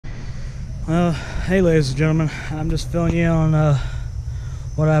Hey ladies and gentlemen, I'm just filling you in on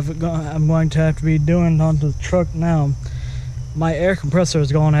what I'm going to have to be doing onto the truck now. My air compressor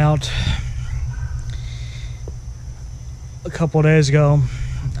has gone out a couple of days ago.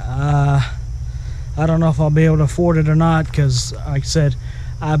 I don't know if I'll be able to afford it or not, because like I said,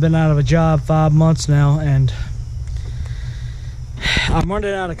 I've been out of a job 5 months now, and I'm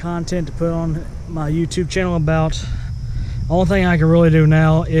running out of content to put on my YouTube channel about. The only thing I can really do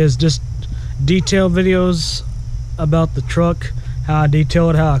now is just detailed videos about the truck, how I detail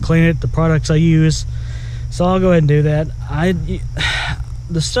it, how I clean it, the products I use. So I'll go ahead and do that.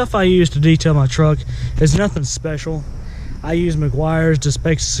 The stuff I use to detail my truck is nothing special. I use McGuire's, just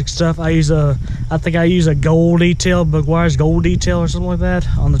basic stuff. I think I use a gold detail, McGuire's gold detail or something like that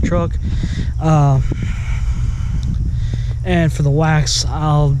on the truck. And for the wax,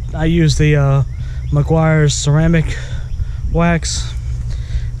 I use the McGuire's ceramic wax.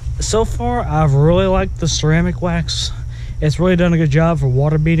 So far, I've really liked the ceramic wax. It's really done a good job for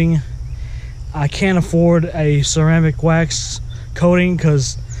water beating. I can't afford a ceramic wax coating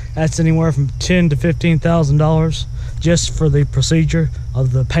because that's anywhere from $10,000 to $15,000 just for the procedure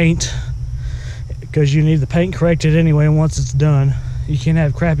of the paint, because you need the paint corrected anyway once it's done. You can't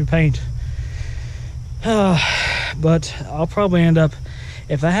have crappy paint. But I'll probably end up,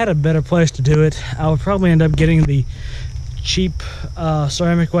 if I had a better place to do it, I would probably end up getting the cheap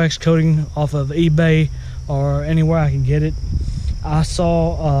ceramic wax coating off of eBay or anywhere I can get it. I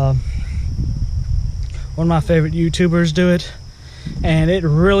saw one of my favorite YouTubers do it, and it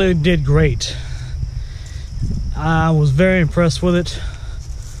really did great. I was very impressed with it.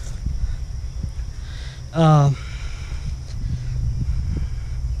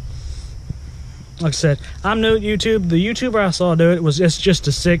 Like I said, I'm new at YouTube. The YouTuber I saw do it's just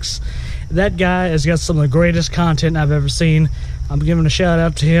a 6. That guy has got some of the greatest content I've ever seen. I'm giving a shout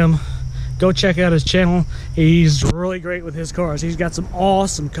out to him. Go check out his channel. He's really great with his cars. He's got some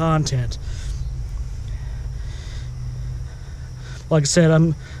awesome content. Like I said,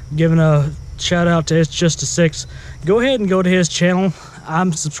 I'm giving a shout out to It's Just a 6. Go ahead and go to his channel.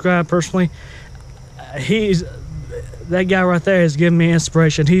 I'm subscribed personally. That guy right there has given me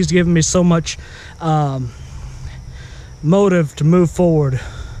inspiration. He's given me so much motive to move forward.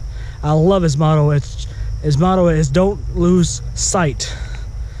 I love his motto. His motto is "Don't lose sight,"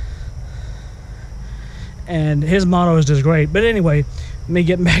 and his motto is just great. But anyway, me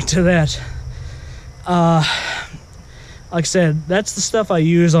getting back to that. Like I said, that's the stuff I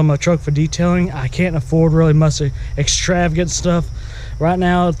use on my truck for detailing. I can't afford really much extravagant stuff right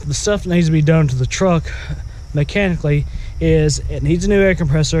now. The stuff that needs to be done to the truck mechanically is it needs a new air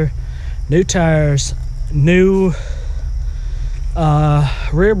compressor, new tires, new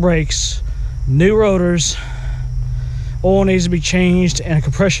rear brakes, new rotors, oil needs to be changed, and a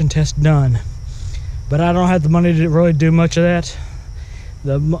compression test done. But I don't have the money to really do much of that.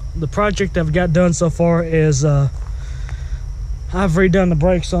 The project I've got done so far is I've redone the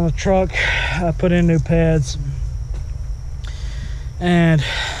brakes on the truck. I put in new pads, and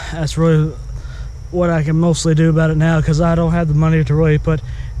that's really what I can mostly do about it now, because I don't have the money to really put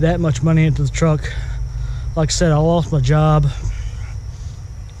that much money into the truck. Like I said, I lost my job,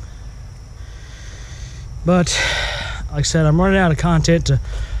 but like I said, I'm running out of content to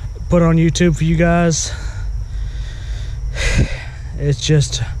put on YouTube for you guys. It's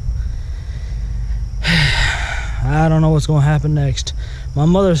just, I don't know what's going to happen next. My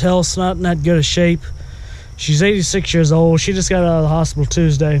mother's health's not in that good a shape. She's 86 years old. She just got out of the hospital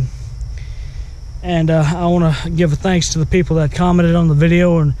Tuesday. And I want to give a thanks to the people that commented on the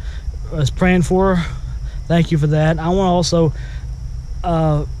video and was praying for her. Thank you for that. I want to also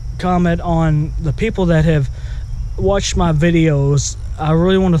comment on the people that have watched my videos. I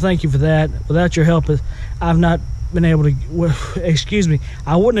really want to thank you for that. Without your help, I've not been able to, excuse me,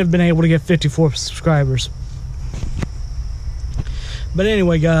 I wouldn't have been able to get 54 subscribers. But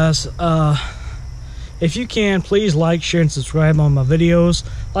anyway, guys, if you can, please like, share, and subscribe on my videos.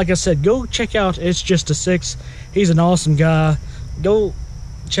 Like I said, go check out It's Just a 6. He's an awesome guy. Go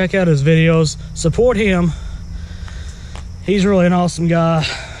check out his videos. Support him. He's really an awesome guy.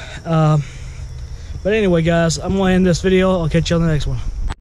 But anyway, guys, I'm going to end this video. I'll catch you on the next one.